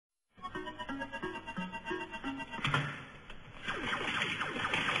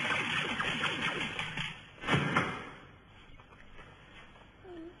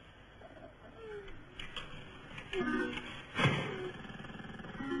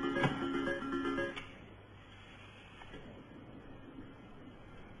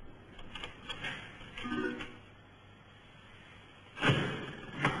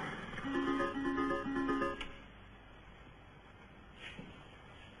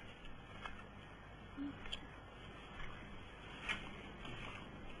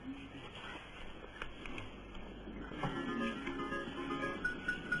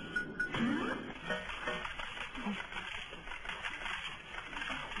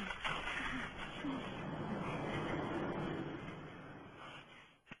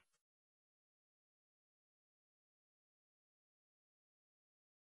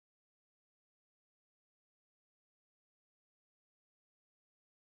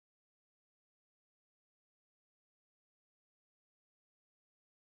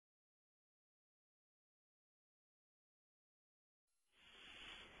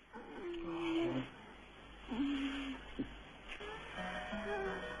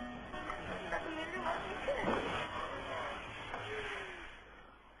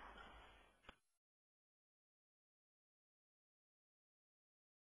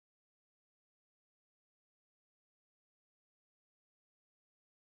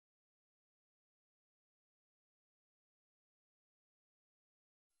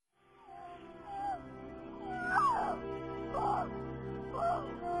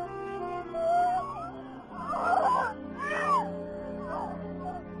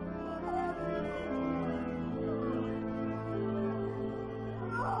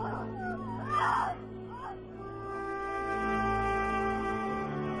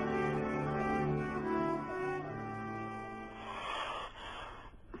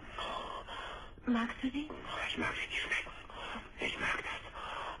Magst du sie? Ich mag sie nicht schmecken. Ich mag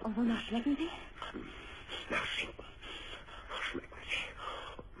das. Und wonach schmecken sie? Nach Schinken. Schmecken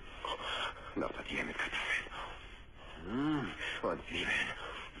sie. Noch Tortilla mit Kartoffeln. Und Zwiebeln.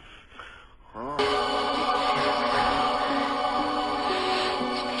 Oh.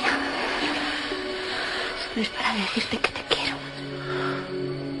 No es para decirte que te quiero.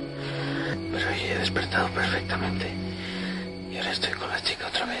 Pero hoy he despertado perfectamente. Y ahora estoy con la chica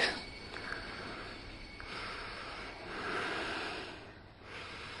otra vez.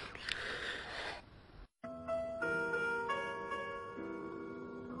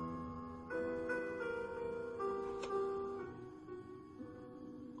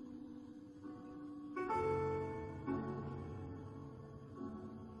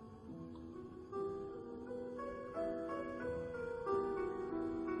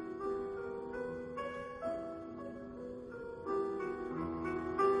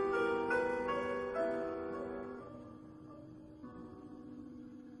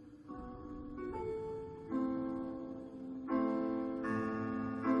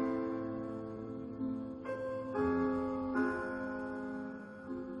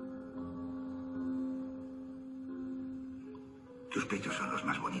 Tus pechos son los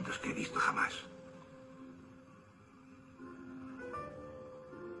más bonitos que he visto jamás.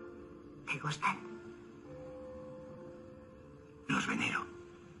 ¿Te gustan? Los venero.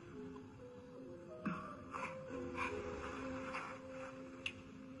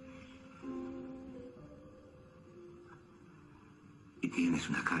 Y tienes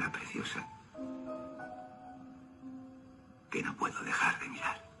una cara preciosa que no puedo dejar de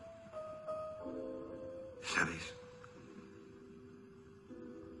mirar. ¿Sabes?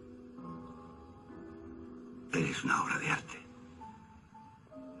 Eres una obra de arte.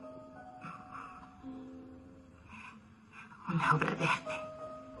 Una obra de arte.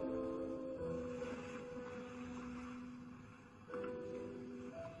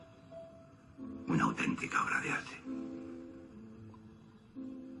 Una auténtica obra de arte.